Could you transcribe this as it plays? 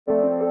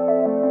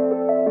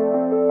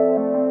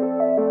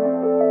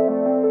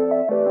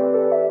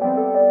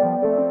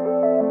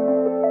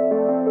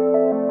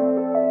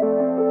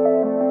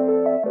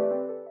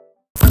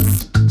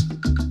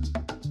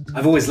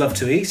I've always loved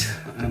to eat,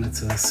 and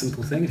it's a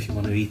simple thing. If you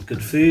want to eat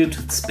good food,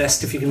 it's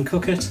best if you can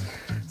cook it.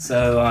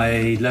 So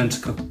I learned to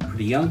cook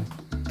pretty young.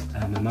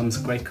 My mum's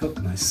a great cook,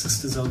 my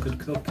sister's a good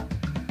cook.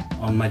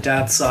 On my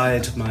dad's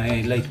side, my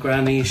late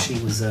granny, she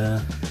was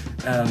I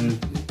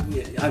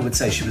would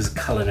say she was a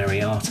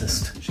culinary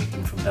artist. She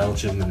came from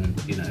Belgium, and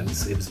you know,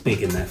 it was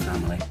big in their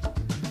family.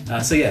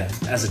 So yeah,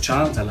 as a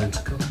child I learned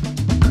to cook.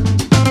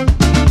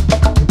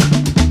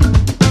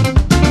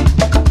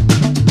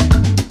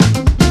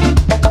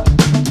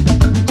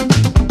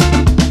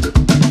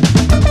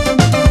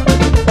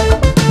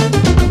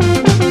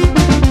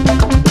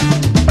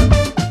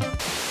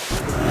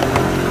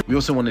 We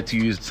also wanted to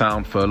use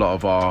sound for a lot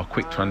of our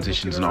quick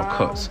transitions and our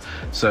cuts.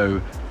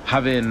 So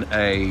having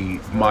a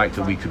mic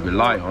that we could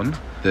rely on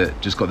that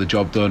just got the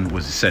job done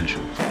was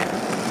essential.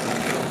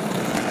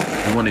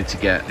 We wanted to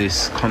get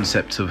this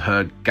concept of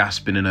her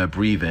gasping and her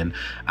breathing,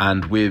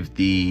 and with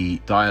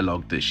the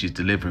dialogue that she's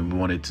delivering, we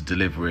wanted to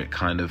deliver it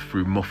kind of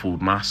through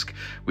muffled mask,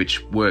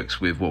 which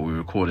works with what we're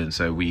recording.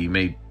 So we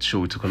made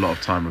sure we took a lot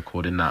of time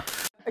recording that.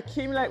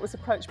 Accumulate was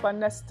approached by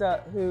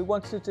Nesta, who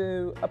wanted to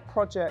do a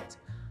project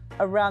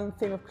around the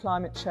theme of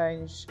climate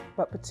change,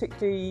 but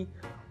particularly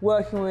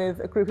working with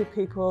a group of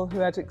people who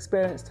had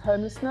experienced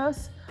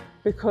homelessness,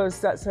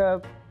 because that's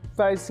a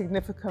very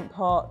significant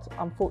part,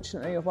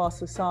 unfortunately, of our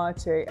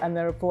society, and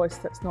they're a voice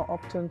that's not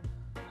often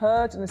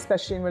heard, and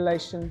especially in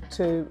relation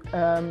to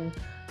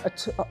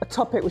a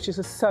topic which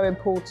is so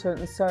important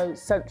and so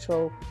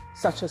central,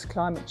 such as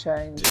climate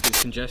change. If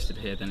it's congested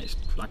here, then it's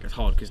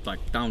hard, because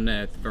down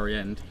there at the very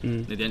end,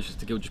 near the entrance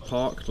to Gilge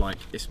Park,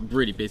 it's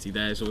really busy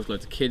there. There's always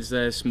loads of kids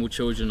there, small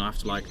children. I have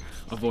to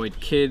avoid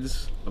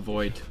kids,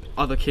 avoid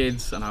other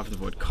kids, and I have to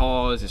avoid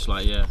cars. It's yeah,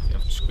 you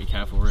have to just be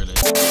careful really.